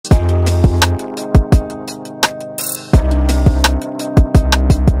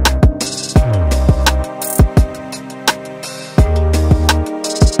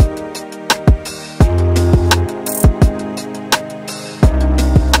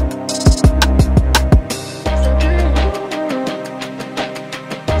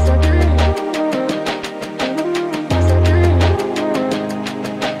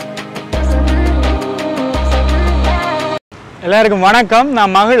எல்லாருக்கும் வணக்கம்.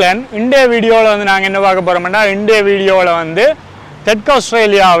 நான் மகிழன். இன்றைய வீடியோவில் வந்து நாங்கள் என்ன பார்க்க போகிறோம்னா, இன்றைய வீடியோவில் வந்து தெற்கு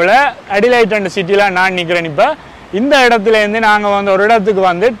ஆஸ்திரேலியாவில் அடிலைட் அண்ட் சிட்டியில் நான் நிற்கிறேன். இப்போ இந்த இடத்துலேருந்து நாங்கள் வந்து ஒரு இடத்துக்கு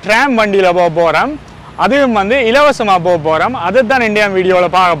வந்து ட்ராம் வண்டியில் போக போகிறோம். அதுவும் வந்து இலவசமாக போக போகிறோம். அதை தான் இந்தியா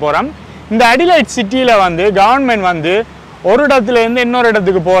வீடியோவில் பார்க்க போகிறோம். இந்த அடிலைட் சிட்டியில் வந்து கவர்மெண்ட் வந்து ஒரு இடத்துலேருந்து இன்னொரு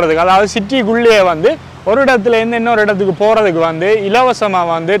இடத்துக்கு போகிறதுக்கு, அதாவது சிட்டிக்குள்ளேயே வந்து ஒரு இடத்துலேருந்து இன்னொரு இடத்துக்கு போகிறதுக்கு வந்து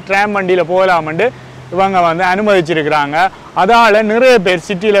இலவசமாக வந்து ட்ராம் வண்டியில் போகலாமென்று இவங்க வந்து அனுமதிச்சிருக்கிறாங்க. அதால் நிறைய பேர்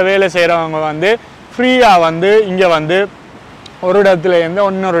சிட்டியில் வேலை செய்கிறவங்க வந்து ஃப்ரீயாக வந்து இங்கே வந்து ஒரு இடத்துலேருந்து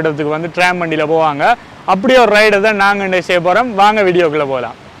இன்னொரு இடத்துக்கு வந்து ட்ராம் வண்டியில் போவாங்க. அப்படியே ஒரு ரைடை தான் நாங்கள் இன்றைக்கு செய்ய போகிறோம். வாங்க வீடியோக்குள்ளே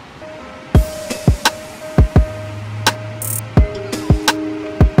போகலாம்.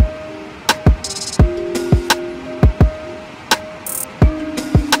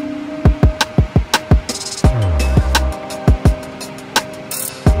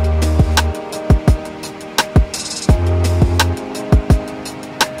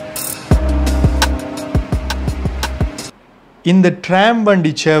 இந்த ட்ராம் வண்டி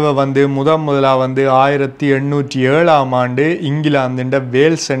சேவை வந்து முதலாக வந்து 1807ஆம் ஆண்டு இங்கிலாந்துண்ட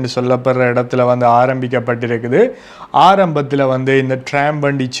வேல்ஸ் என்று சொல்லப்படுற இடத்துல வந்து ஆரம்பிக்கப்பட்டிருக்குது. ஆரம்பத்தில் வந்து இந்த ட்ராம்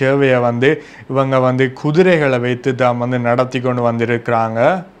வண்டி சேவையை வந்து இவங்க வந்து குதிரைகளை வைத்து தான் வந்து நடத்தி கொண்டு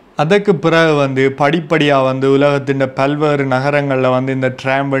வந்திருக்கிறாங்க. அதுக்கு பிறகு வந்து படிப்படியாக வந்து உலகத்தின் பல்வேறு நகரங்களில் வந்து இந்த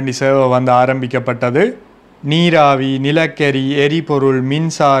ட்ராம் வண்டி சேவை வந்து ஆரம்பிக்கப்பட்டது. நீராவி, நிலக்கரி, எரிபொருள்,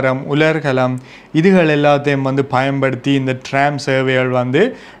 மின்சாரம், உலர்களம் இதுகள் எல்லாத்தையும் வந்து பயன்படுத்தி இந்த ட்ராம் சேவைகள் வந்து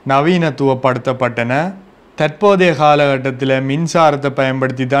நவீனத்துவப்படுத்தப்பட்டன. தற்போதைய காலகட்டத்தில் மின்சாரத்தை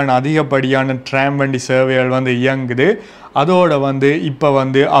பயன்படுத்தி தான் அதிகப்படியான ட்ராம் வண்டி சேவைகள் வந்து இயங்குது. அதோடு வந்து இப்போ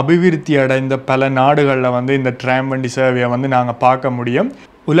வந்து அபிவிருத்தி அடைந்த பல நாடுகளில் வந்து இந்த ட்ராம் வண்டி சேவையை வந்து நாங்கள் பார்க்க முடியும்.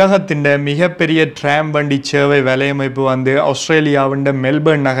 உலகத்தின் மிகப்பெரிய ட்ராம் வண்டி சேவை வலையமைப்பு வந்து ஆஸ்திரேலியாவின்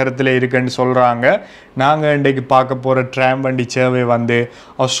மெல்பர்ன் நகரத்தில் இருக்குன்னு சொல்கிறாங்க. நாங்கள் இன்றைக்கு பார்க்க போகிற ட்ராம் வண்டி சேவை வந்து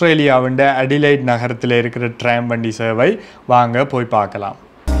ஆஸ்திரேலியாவின் அடிலைட் நகரத்தில் இருக்கிற ட்ராம் வண்டி சேவை. வாங்க போய் பார்க்கலாம்.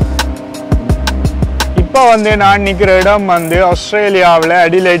 இப்போ வந்து நான் நிற்கிற இடம் வந்து ஆஸ்திரேலியாவில்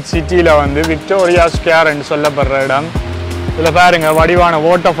அடிலைட் சிட்டியில் வந்து விக்டோரியா ஸ்கொயர்ன்னு சொல்லப்படுற இடம். இதில் பாருங்கள், வடிவான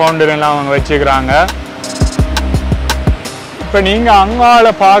வாட்டர் ஃபவுண்டன்லாம் அவங்க வச்சுக்கிறாங்க. இப்போ நீங்கள்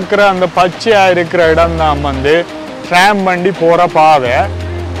அங்கால பார்க்குற அந்த பச்சையாக இருக்கிற இடம் தான் வந்து ட்ராம் வண்டி போகிற பாதை.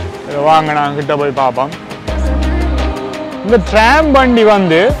 வாங்க நாங்கள் கிட்ட போய் பார்ப்போம். இந்த ட்ராம் வண்டி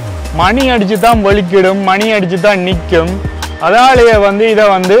வந்து மணி அடித்து தான் வெளிக்கிடும், மணி அடித்து தான் நிற்கும். அதாலேயே வந்து இதை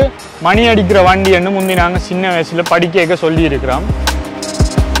வந்து மணி அடிக்கிற வண்டின்னு முந்தி நாங்கள் சின்ன வயசில் படிக்க சொல்லியிருக்கிறோம்.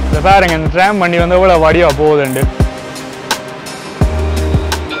 இதை பாருங்க, இந்த ட்ராம் வண்டி வந்து எவ்வளோ வடிவாக போகுதுண்டு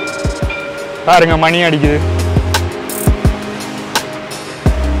பாருங்க, மணி அடிக்குது.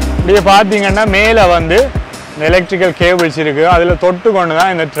 இப்படியே பார்த்தீங்கன்னா மேலே வந்து இந்த எலக்ட்ரிக்கல் கேபிள்ஸ் இருக்குது. அதில் தொட்டு கொண்டு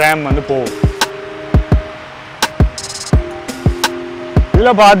தான் இந்த ட்ராம் வந்து போகும்.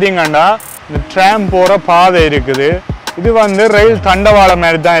 இதில் பார்த்தீங்கன்னா இந்த ட்ராம் போகிற பாதை இருக்குது. இது வந்து ரயில் தண்டவாளம்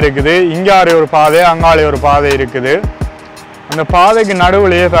மாதிரி தான் இருக்குது. இங்காலே ஒரு பாதை, அங்காலே ஒரு பாதை இருக்குது. அந்த பாதைக்கு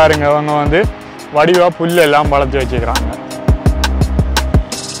நடுவுலையே பாருங்க, அவங்க வந்து வடிவாக புல்லெல்லாம் வளர்த்து வச்சுக்கிறாங்க.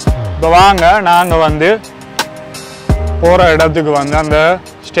 இப்போ வாங்க நாங்கள் வந்து போகிற இடத்துக்கு வந்து அந்த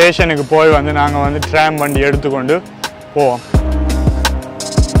ஸ்டேஷனுக்கு போய் வந்து நாங்கள் வந்து ட்ராம் வண்டி எடுத்துக்கொண்டு போவோம்.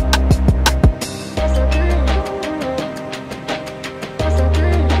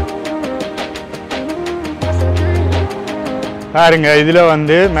 பாருங்க, இதில்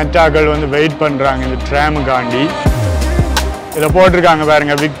வந்து மெட்டாக்கள் வந்து வெயிட் பண்ணுறாங்க இந்த ட்ராமுக்காண்டி. இதில் போட்டிருக்காங்க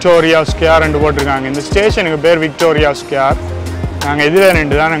பாருங்க, விக்டோரியா ஸ்கொயர்ன்னு போட்டிருக்காங்க. இந்த ஸ்டேஷனுக்கு பேர் விக்டோரியா ஸ்கொயர். நாங்கள் இதில்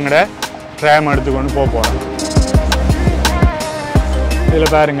நின்று தான் எங்களோட ட்ராம் எடுத்துக்கொண்டு போகிறோம்.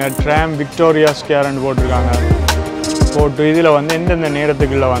 இதில் பாருங்க, ட்ராம் விக்டோரியா ஸ்கொயர்ன்னு போட்டிருக்காங்க. போட்டு இதில் வந்து எந்தெந்த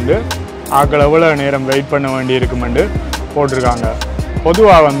நேரத்துக்குள்ளே வந்து ஆக்கள் எவ்வளோ நேரம் வெயிட் பண்ண வேண்டி இருக்குமெண்டு போட்டிருக்காங்க.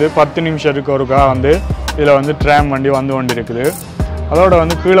 பொதுவாக வந்து 10 நிமிஷத்துக்கு ஒருக்கா வந்து இதில் வந்து ட்ராம் வண்டி வந்து கொண்டு இருக்குது. அதோட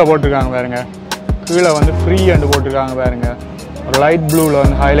வந்து கீழே போட்டிருக்காங்க பாருங்க, கீழே வந்து ஃப்ரீன்னு போட்டிருக்காங்க பாருங்க. ஒரு லைட் ப்ளூவில்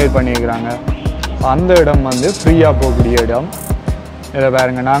வந்து ஹைலைட் பண்ணியிருக்கிறாங்க. அந்த இடம் வந்து ஃப்ரீயாக போகக்கூடிய இடம். இதில்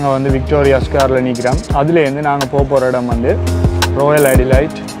பாருங்க, நாங்கள் வந்து விக்டோரியா ஸ்கொயரில் நிற்கிறோம். அதுலேருந்து நாங்கள் போகிற இடம் வந்து ராயல்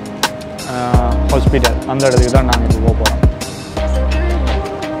அடிலைட் ஹாஸ்பிட்டல். அந்த இடத்துக்கு தான் நாங்கள் இப்போ போகிறோம்.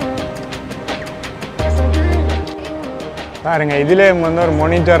 பாருங்க, இதிலே வந்து ஒரு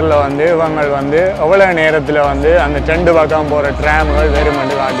மானிட்டரில் வந்து இவங்க வந்து எவ்வளோ நேரத்தில் வந்து அந்த 2 பக்கம் போகிற ட்ராம்கள் வெறும்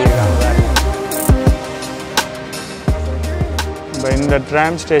மட்டும் காட்டியிருக்காங்க. பாருங்க, இப்போ இந்த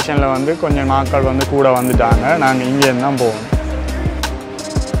ட்ராம் ஸ்டேஷனில் வந்து கொஞ்சம் நாட்கள் வந்து கூட வந்துட்டாங்க. நாங்கள் இங்கேருந்து தான் போகணும்.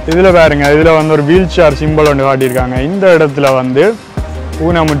 இதில் பாருங்க, இதில் வந்து ஒரு வீல் சேர் சிம்பிள் ஒன்று காட்டியிருக்காங்க. இந்த இடத்துல வந்து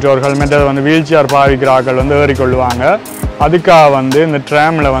ஊனமுற்றோர்கள் மற்றது வந்து வீல் சேர் பாவிக்கிற ஆட்கள் வந்து ஏறிக்கொள்ளுவாங்க. அதுக்காக வந்து இந்த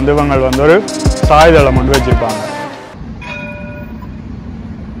ட்ராமில் வந்து இவங்க வந்து ஒரு சாய்தளம் மட்டும் வச்சுருப்பாங்க.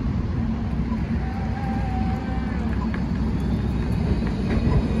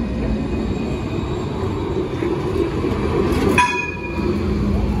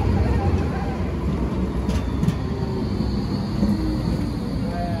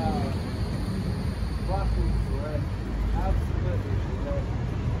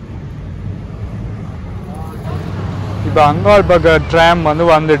 இப்போ அங்காள் பக்கம் ட்ராம் வந்து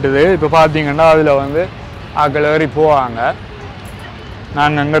வந்துட்டுது. இப்போ பார்த்தீங்கன்னா அதில் வந்து ஆக்கள் ஏறி போவாங்க.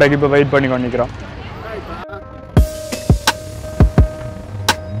 நாங்கள் அங்கடைக்கு இப்போ வெயிட் பண்ணி கொண்டிருக்கிறோம்.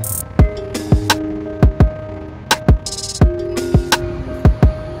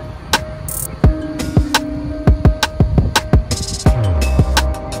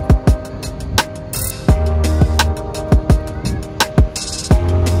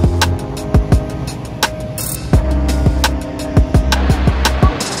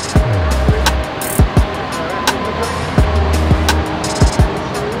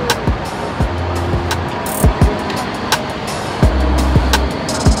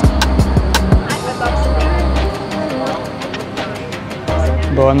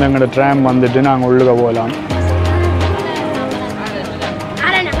 இப்போ வந்து எங்களோட ட்ராம் வந்துட்டு நாங்கள் உள்ளுக்க போகலாம்.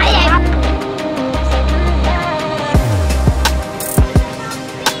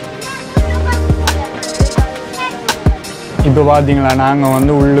 இப்போ பார்த்தீங்களா நாங்கள்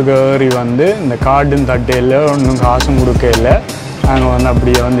வந்து உள்ளுக்கு ஏறி வந்து இந்த கார்டும் தட்டையில் ஒன்றும் காசும் கொடுக்கல. நாங்கள் வந்து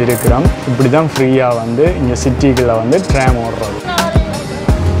அப்படியே வந்து இருக்கிறோம். இப்படி தான் ஃப்ரீயாக வந்து இங்கே சிட்டிக்குள்ளே வந்து ட்ராம் ஓடுறது.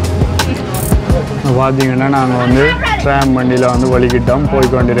 பார்த்தீங்கன்னா நாங்கள் வந்து ட்ராம் வண்டியில் வந்து வலிக்கிட்டோம்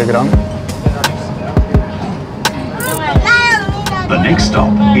போய்கொண்டிருக்கிறோம். The next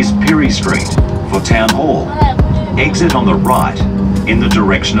stop is Pirie Street for Town Hall. Exit on the right in the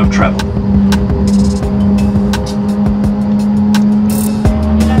direction of travel.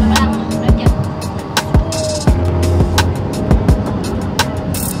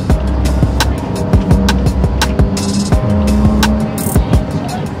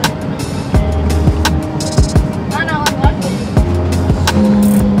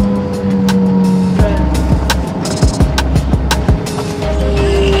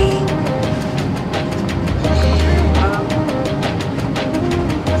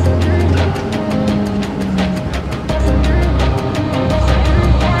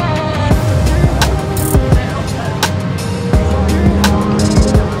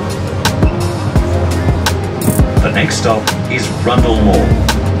 Next stop is Rundle Mall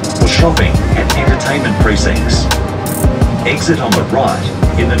for shopping and entertainment precincts. Exit on the right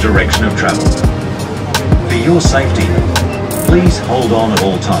in the direction of travel. For your safety, please hold on at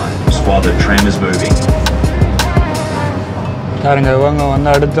all times while the tram is moving. பாருங்க இவங்க வந்து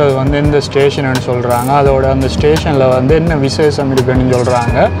அடுத்தது வந்து இந்த ஸ்டேஷன்னு சொல்கிறாங்க. அதோட அந்த ஸ்டேஷனில் வந்து என்ன விசேஷம் இருக்குன்னு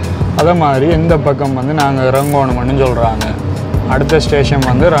சொல்கிறாங்க. அதே மாதிரி இந்த பக்கம் வந்து நாங்கள் இறங்கணும்னு சொல்கிறாங்க. அடுத்த ஸ்டேஷன்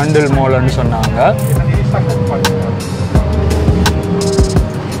வந்து ரண்டில் மோல்னு சொன்னாங்க.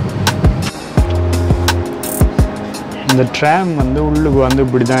 இந்த ட்ராம் வந்து உள்ளுக்கு வந்து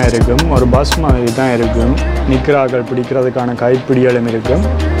இப்படி தான் இருக்கும். ஒரு பஸ் மாதிரி தான் இருக்கும். நிற்கிறாக்கள் பிடிக்கிறதுக்கான கைப்பிடிகளும் இருக்கும்.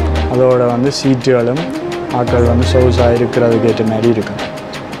 அதோட வந்து சீட்டுகளும் ஆக்கள் வந்து சொகுசாக இருக்கிறதுக்கு ஏற்ற மாதிரி இருக்கும்.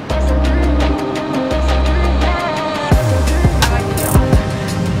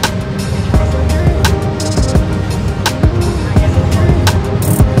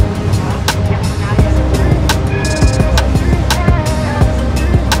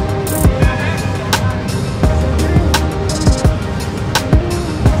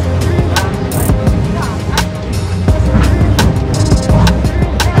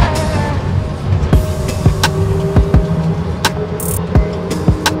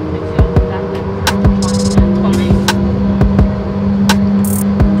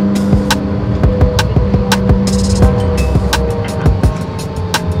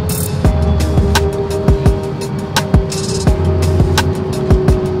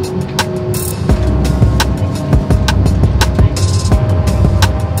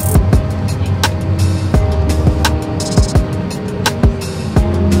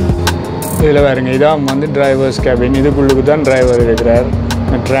 இதில் பாருங்க இதான் வந்து டிரைவர்ஸ் கேபின். இதுக்குள்ளுக்கு தான் டிரைவர் இருக்கிறார்.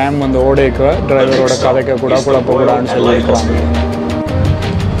 இந்த ட்ராம் வந்து ஓடைக்க டிரைவரோட கதைக்க கூட குழப்பக்கூடாதுன்னு சொல்லியிருக்கிறாங்க.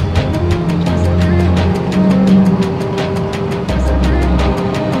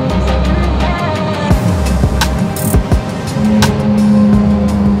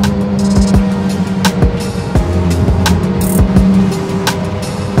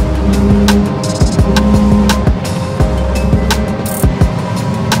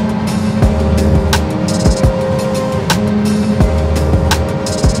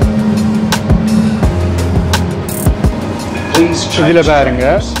 இதில் பாருங்க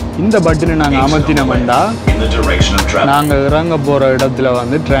இந்த பட்டனை நாங்கள் அமர்த்தினோம்னா நாங்கள் இறங்க போகிற இடத்துல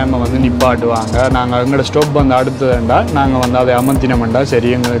வந்து ட்ராமை வந்து நிப்பாட்டுவாங்க. நாங்கள் எங்களோட ஸ்டாப் வந்து அடுத்ததுண்டா நாங்கள் வந்து அதை அமர்த்தினோம்னா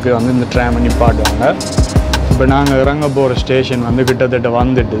சரி எங்களுக்கு வந்து இந்த ட்ராமை நிப்பாட்டுவாங்க. இப்போ நாங்கள் இறங்க போகிற ஸ்டேஷன் வந்து கிட்டத்தட்ட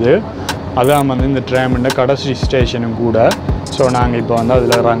வந்துட்டுது. அதான் வந்து இந்த ட்ராமுண்ட கடைசி ஸ்டேஷனும் கூட. ஸோ நாங்கள் இப்போ வந்து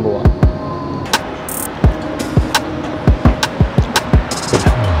அதில் இறங்குவோம்.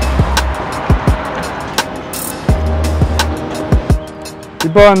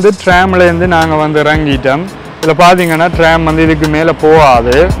 இப்போ வந்து ட்ராம்லேருந்து நாங்கள் வந்து இறங்கிட்டோம். இதில் பார்த்தீங்கன்னா ட்ராம் வந்து இதுக்கு மேலே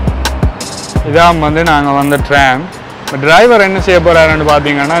போகாது. இதான் வந்து நாங்கள் வந்து ட்ராம். இப்போ டிரைவர் என்ன செய்ய போகிறாருன்னு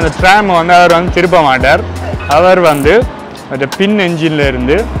பார்த்தீங்கன்னா இந்த ட்ராமை வந்து அவர் வந்து திருப்ப மாட்டார். அவர் வந்து அந்த பின் என்ஜினில்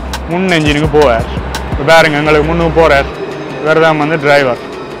இருந்து முன் என்ஜினுக்கு போவார். இப்போ பாருங்க எங்களுக்கு முன்னுக்கு போகிறார். இவர் தான் வந்து டிரைவர்.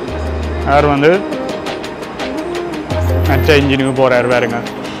 அவர் வந்து மற்ற இன்ஜினுக்கு போகிறார் பாருங்க.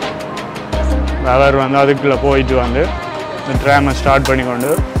 அவர் வந்து அதுக்குள்ளே போயிட்டு வந்து இந்த ட்ராமை ஸ்டார்ட் பண்ணி கொண்டு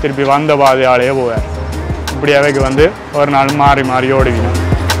திருப்பி வந்த பாதையாலேயே போவார். இப்படி அவைக்கு வந்து ஒரு நாள் மாறி மாறி ஓடுவீங்க.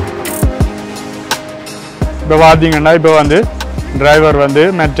 இப்போ பார்த்தீங்கன்னா இப்போ வந்து டிரைவர் வந்து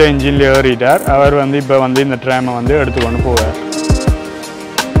மற்ற இன்ஜினில் ஏறிட்டார். அவர் வந்து இப்போ வந்து இந்த ட்ராமை வந்து எடுத்துக்கொண்டு போவார்.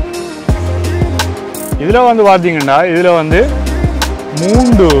 இதில் வந்து பார்த்தீங்கன்னா இதில் வந்து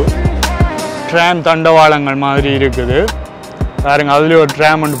 3 ட்ராம் தண்டவாளங்கள் மாதிரி இருக்குது பாருங்க. அதுலேயே ஒரு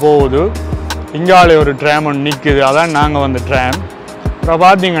ட்ராம் ஒன்று போகுது, இங்காலே ஒரு ட்ராம் ஒன்று நிற்குது. அதான் நாங்கள் வந்து ட்ராம். அப்புறம்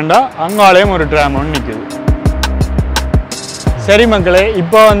பார்த்தீங்கன்னா அங்காலேயும் ஒரு ட்ராம் ஒன்று நிற்குது. சரி மக்களே,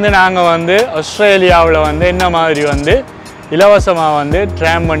 இப்போ வந்து நாங்கள் வந்து ஆஸ்திரேலியாவில் வந்து என்ன மாதிரி வந்து இலவசமாக வந்து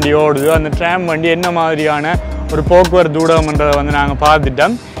ட்ராம் வண்டி ஓடுது, அந்த ட்ராம் வண்டி என்ன மாதிரியான ஒரு போக்குவரத்து ஊடகம்ன்றதை வந்து நாங்கள்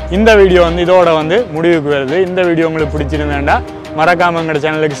பார்த்துட்டோம். இந்த வீடியோ வந்து இதோட வந்து முடிவுக்கு வருது. இந்த வீடியோ உங்களுக்கு பிடிச்சிருந்தேன்டா மறக்காமல் எங்களோட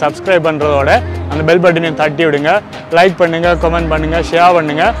சேனலுக்கு சப்ஸ்கிரைப் பண்ணுறதோட அந்த பெல் பட்டனையும் தட்டி விடுங்க. லைக் பண்ணுங்கள், கமெண்ட் பண்ணுங்கள், ஷேர்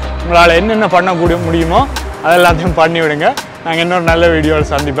பண்ணுங்கள். உங்களால் என்னென்ன பண்ண முடியுமோ அதெல்லாத்தையும் பண்ணி விடுங்க. நாங்கள் இன்னொரு நல்ல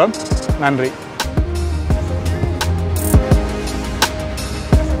வீடியோவில் சந்திப்போம். நன்றி.